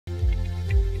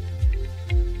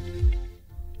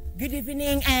Good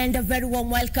evening and a very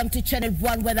warm welcome to Channel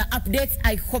 1 Weather Updates.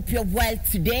 I hope you're well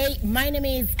today. My name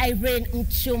is Irene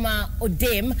Mchuma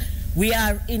Odem. We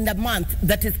are in the month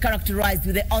that is characterized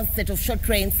with the onset of short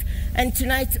rains, and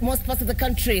tonight most parts of the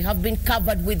country have been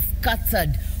covered with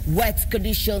scattered wet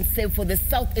conditions, save for the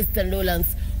southeastern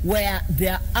lowlands where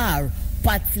there are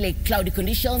partly cloudy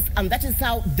conditions, and that is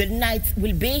how the night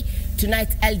will be. Tonight,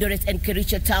 Eldoret and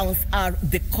Kericho towns are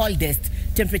the coldest.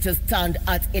 Temperatures stand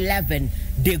at 11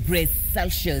 degrees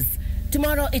Celsius.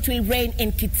 Tomorrow it will rain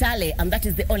in Kitale, and that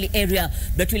is the only area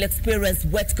that will experience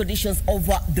wet conditions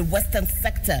over the western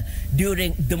sector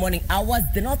during the morning hours.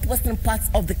 The northwestern parts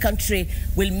of the country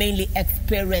will mainly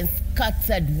experience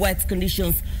scattered wet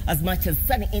conditions, as much as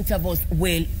sunny intervals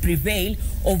will prevail.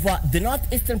 Over the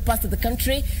northeastern parts of the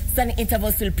country, sunny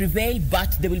intervals will prevail,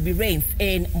 but there will be rains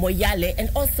in Moyale, and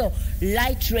also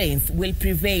light rains will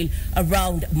prevail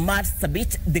around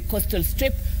Marsabit. The coastal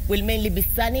strip will mainly be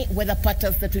sunny, weather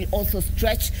patterns that will also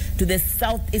stretch to the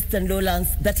southeastern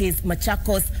lowlands, that is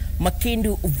Machakos,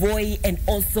 Makindu, Voi, and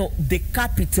also the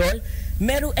capital.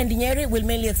 Meru and Nyeri will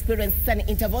mainly experience sunny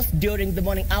intervals during the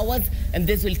morning hours, and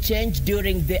this will change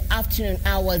during the afternoon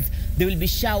hours. There will be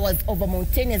showers over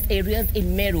mountainous areas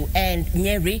in Meru and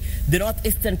Nyeri. The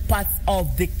northeastern parts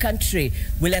of the country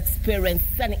will experience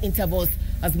sunny intervals,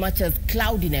 as much as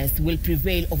cloudiness will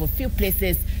prevail over few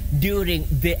places during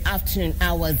the afternoon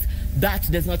hours.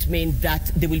 That does not mean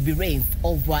that there will be rains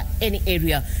over any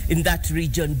area in that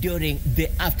region during the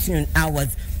afternoon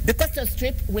hours. The coastal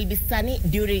strip will be sunny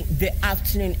during the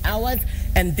afternoon hours,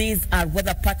 and these are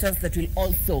weather patterns that will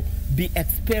also be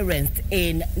experienced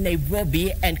in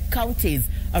Nairobi and counties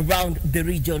around the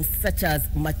region, such as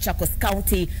Machakos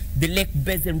County, the Lake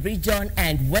Basin region,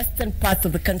 and western parts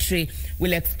of the country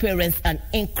will experience an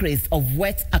increase of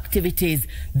wet activities.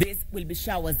 These will be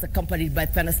showers accompanied by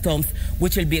thunderstorms,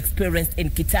 which will be experienced in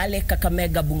Kitale,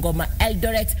 Kakamega, Bungoma,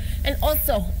 Eldoret, and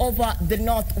also over the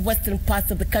northwestern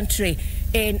parts of the country.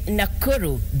 In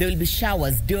Nakuru, there will be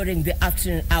showers during the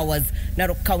afternoon hours.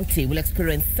 Narok County will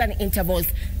experience sunny intervals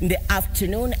in the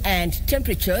afternoon, and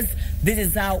temperatures, this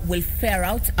is how will fare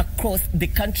out across the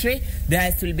country. The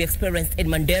highest will be experienced in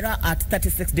Mandera at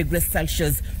 36 degrees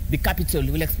Celsius. The capital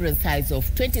will experience highs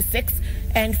of 26,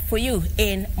 and for you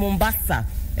in Mombasa,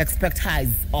 expect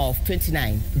highs of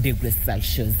 29 degrees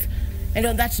Celsius. And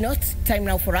on that note, time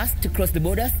now for us to cross the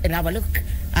borders and have a look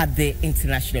at the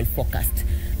international forecast.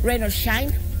 Rain or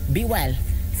shine, be well.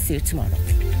 See you tomorrow.